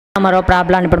మరో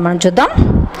ప్రాబ్లం ఇప్పుడు మనం చూద్దాం.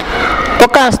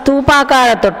 ఒక స్తూపాకార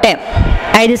తొట్టె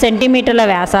 5 సెంటీమీటర్ల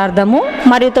వ్యాసార్థము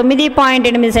మరియు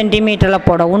 9.8 సెంటీమీటర్ల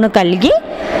పొడవును కలిగి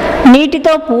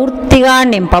నీటితో పూర్తిగా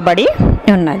నింపబడి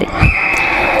ఉన్నది.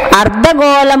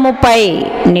 అర్ధగోళముపై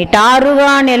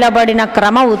నిటారుగా నిలబడిన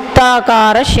క్రమ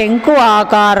వృత్తాకార శంకు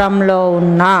ఆకారంలో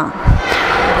ఉన్న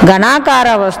ఘనాకార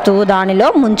వస్తువు దానిలో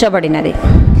ముంచబడినది.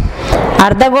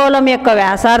 అర్ధగోళం యొక్క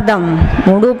వ్యాసార్థం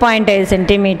 3.5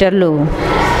 సెంటీమీటర్లు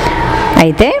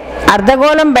అయితే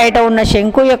అర్ధగోళం బయట ఉన్న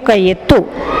శంకు యొక్క ఎత్తు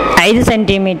 5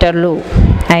 సెంటీమీటర్లు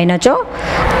అయినచో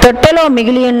తొట్టెలో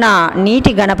మిగిలి ఉన్న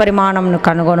నీటి ఘనపరిమాణంను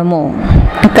కనుగొనము.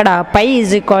 ఇక్కడ π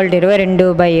 =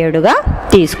 22/7గా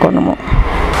తీసుకొనుము.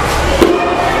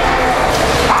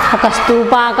 ఒక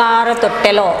స్తూపాకార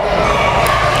తొట్టెలో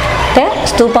అంటే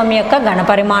స్తూపం యొక్క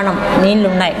ఘనపరిమాణం నీళ్ళు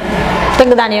ఉన్నాయి,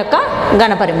 దాని యొక్క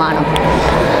ఘనపరిమాణం.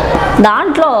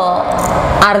 దాంట్లో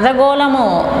అర్ధగోళము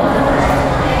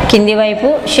కింది వైపు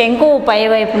శంకు పై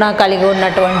వైపున కలిగి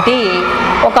ఉన్నటువంటి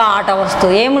ఒక ఆట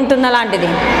వస్తువు ఏముంటుంది, అలాంటిది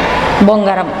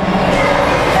బొంగరం.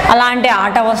 అలాంటి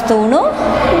ఆట వస్తువును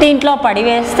దీంట్లో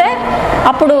పడివేస్తే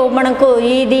అప్పుడు మనకు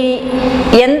ఇది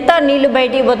ఎంత నీళ్లు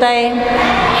బయటికి పోతాయి,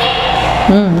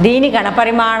 దీని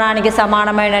ఘనపరిమాణానికి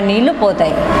సమానమైన నీళ్లు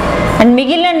పోతాయి. అండ్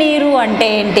మిగిలిన నీరు అంటే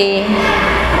ఏంటి,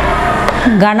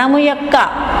 ఘనము యొక్క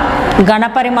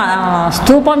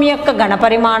స్తూపం యొక్క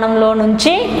ఘనపరిమాణంలో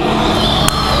నుంచి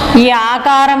ఈ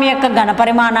ఆకారం యొక్క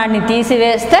ఘనపరిమాణాన్ని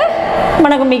తీసివేస్తే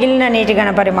మనకు మిగిలిన నీటి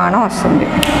ఘనపరిమాణం వస్తుంది.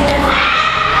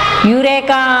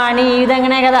 యూరేకా అని ఈ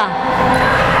విధంగానే కదా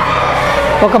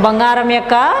ఒక బంగారం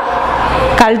యొక్క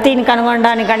కల్తీని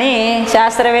కనుగొనడానికని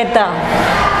శాస్త్రవేత్త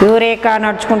యూరేకా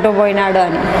నడుచుకుంటూ పోయినాడు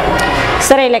అని.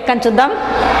 సరే, ఈ లెక్కను చూద్దాం.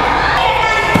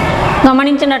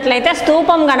 గమనించినట్లయితే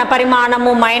స్తూపం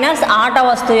ఘనపరిమాణము మైనస్ ఆట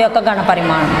వస్తువు యొక్క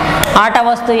ఘనపరిమాణం. ఆట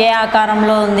వస్తువు ఏ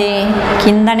ఆకారంలో ఉంది,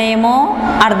 కిందనేమో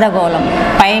అర్ధగోళం,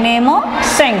 పైనేమో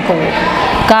శంకువు.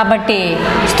 కాబట్టి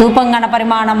స్తూపం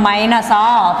ఘనపరిమాణం మైనస్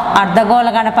ఆఫ్ అర్ధగోళ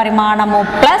ఘనపరిమాణము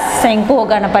ప్లస్ శంకువు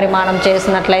ఘనపరిమాణం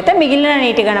చేసినట్లయితే మిగిలిన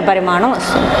నీటి ఘనపరిమాణం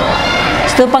వస్తుంది.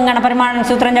 స్తూపం ఘనపరిమాణం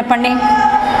సూత్రం చెప్పండి.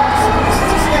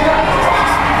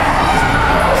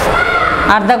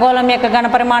 అర్ధగోళం యొక్క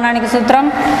ఘనపరిమాణానికి సూత్రం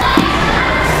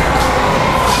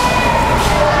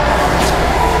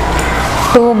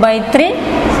టూ బై 3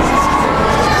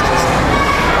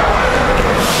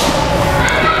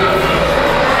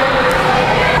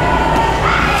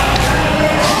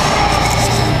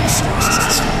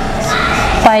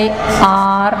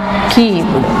 πr³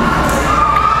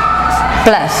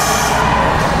 ప్లస్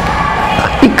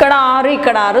ఇక్కడ 6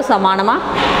 ఇక్కడ 6 సమానమా?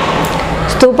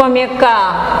 స్తూపం యొక్క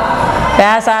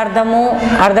వ్యాసార్థము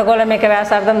అర్ధగోళం యొక్క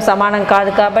వ్యాసార్థం సమానం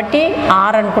కాదు కాబట్టి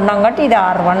r అనుకున్నాం, కాబట్టి ఇది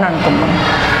r1 అనుకున్నాం.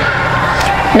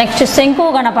 నెక్స్ట్ శంకు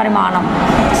ఘనపరిమాణం.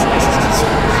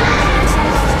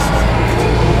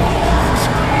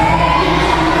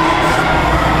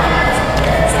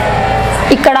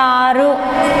 ఇక్కడ 6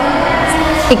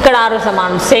 ఇక్కడ 6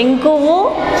 సమానం. శంకువు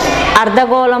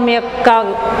అర్ధగోళం యొక్క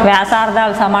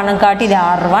వ్యాసార్థాలు సమానం కాబట్టి ఇది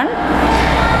r1.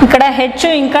 ఇక్కడ h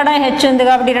ఇక్కడ h ఉంది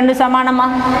కాబట్టి రెండు సమానమా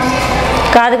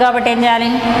కాదు, కాబట్టి ఏం చేయాలి,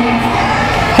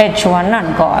 h1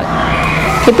 అనుకోవాలి.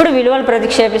 ఇప్పుడు విలువలు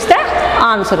ప్రతిక్షేపిస్తే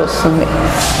ఆన్సర్ వస్తుంది.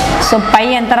 సో పై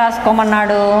ఎంత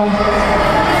రాసుకోమన్నాడు,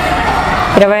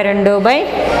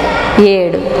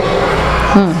 22/7.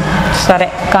 సరే,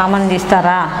 కామన్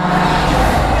తీస్తారా,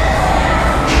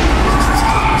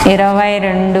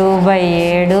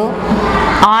 22/7.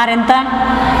 r ఎంత,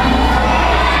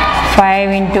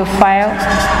 5 × 5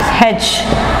 h.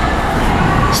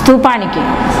 స్తూపానికి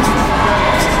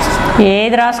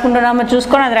ఏది రాసుకుంటున్నామో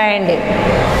చూసుకొని అది రాయండి.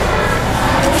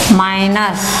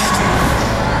 మైనస్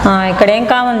ఇక్కడ ఏం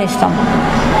కామన్ తీస్తాం,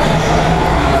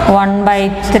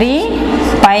 1/3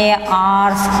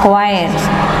 πr².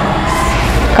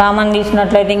 కామన్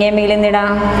తీసినట్లయితే ఇంకేం మిగిలింది,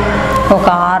 ఒక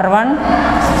r1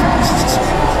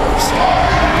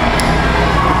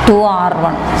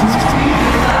 2r1,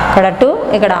 ఇక్కడ 2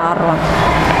 ఇక్కడ r1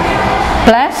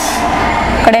 ప్లస్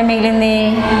ఇక్కడే మిగిలింది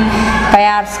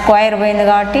πr² పోయింది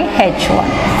కాబట్టి h1.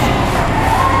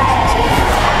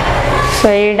 సో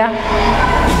ఈడ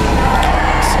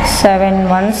 7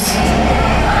 1s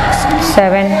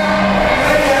 7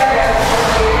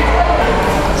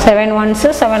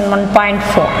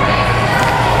 1.4.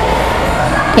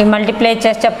 ఈ మల్టిప్లై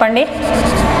చేసి చెప్పండి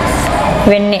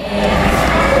ఇవన్నీ.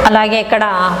 అలాగే ఇక్కడ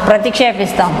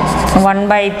ప్రతిక్షేపిస్తాం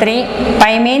 1/3.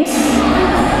 పై మీన్స్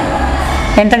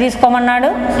ఎంత తీసుకోమన్నాడు,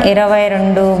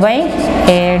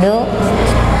 22/7.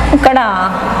 ఇక్కడ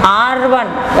r1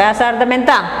 వ్యాసార్థం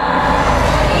ఎంత,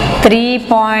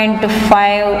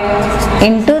 3.5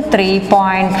 ×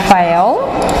 3.5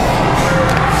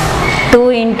 2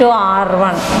 into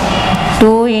R1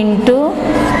 2 into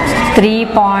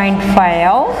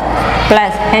 3.5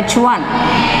 plus H1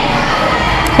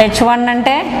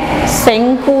 అంటే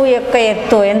శంకు యొక్క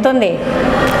ఎత్తు ఎంత ఉంది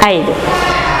 5.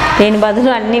 దీని బదులు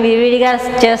అన్ని విడివిడిగా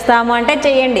చేస్తాము అంటే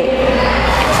చెయ్యండి.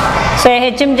 సో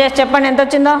హెచ్ఎం చేసి చెప్పండి ఎంత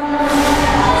వచ్చిందో.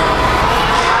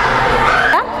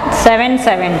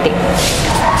 770.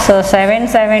 సో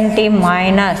 770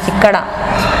 మైనస్ ఇక్కడ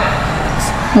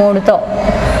 3తో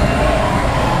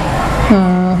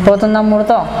పోతుందా,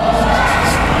 3తో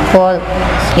పోదు,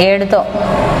 7తో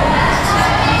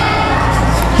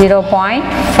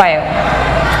 0.5.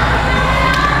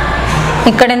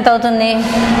 ఇక్కడ ఎంత అవుతుంది,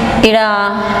 ఇక్కడ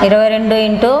 22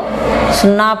 into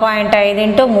 0.5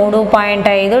 into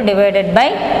 3.5 divided by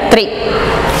 3.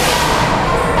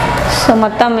 So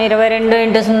మొత్తం 22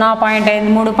 ఇంటూ 0.5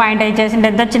 3.5 చేసింటే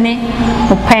ఎంత వచ్చింది,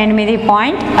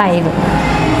 38.5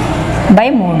 by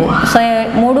 3. So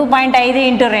 3.5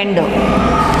 into 2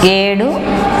 7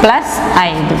 plus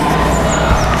 5.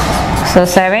 So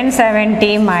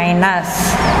 770 minus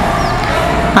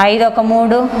 5 ఒక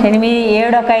 3 8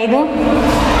 7 ఒక 5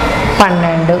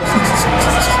 12.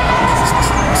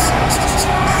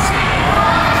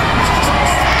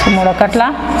 3 ఒకట్ల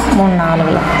 3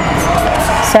 4.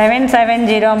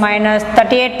 770 మైనస్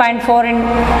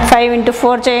 38.5 ఇంటూ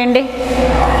 4 చేయండి,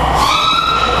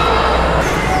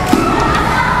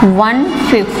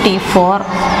 154.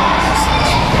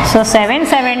 సో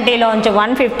 770లోంచి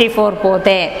 154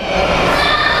 పోతే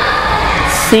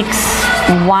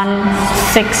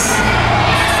 616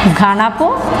 ఘనపు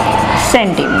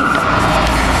సెంటీమీటర్.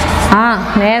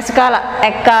 నేర్చుకోవాలి,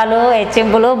 ఎక్కాలు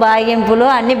హెచ్చింపులు బాగింపులు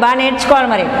అన్నీ బాగా నేర్చుకోవాలి.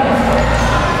 మరి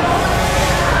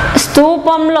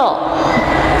స్తూపంలో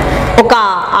ఒక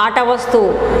ఆట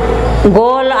వస్తువు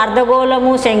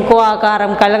అర్ధగోళము శంకు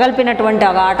ఆకారం కలగలిపినటువంటి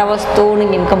ఒక ఆట వస్తువుని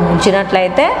ఇంకా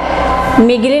ముంచినట్లయితే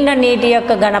మిగిలిన నీటి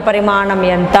యొక్క ఘనపరిమాణం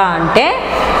ఎంత అంటే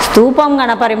స్తూపం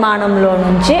ఘనపరిమాణంలో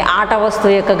నుంచి ఆట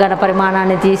వస్తువు యొక్క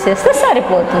ఘనపరిమాణాన్ని తీసేస్తే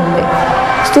సరిపోతుంది.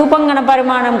 స్తూపం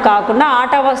ఘనపరిమాణం కాకుండా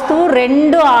ఆట వస్తువు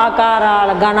 2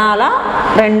 ఆకారాల గణాల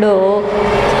 2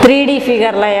 3D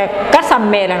ఫిగర్ల యొక్క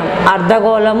సమ్మేళనం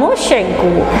అర్ధగోళము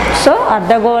శంకువు. సో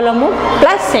అర్ధగోళము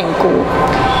ప్లస్ శంకువు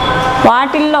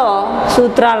వాటిల్లో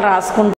సూత్రాలు రాసుకుంటాం.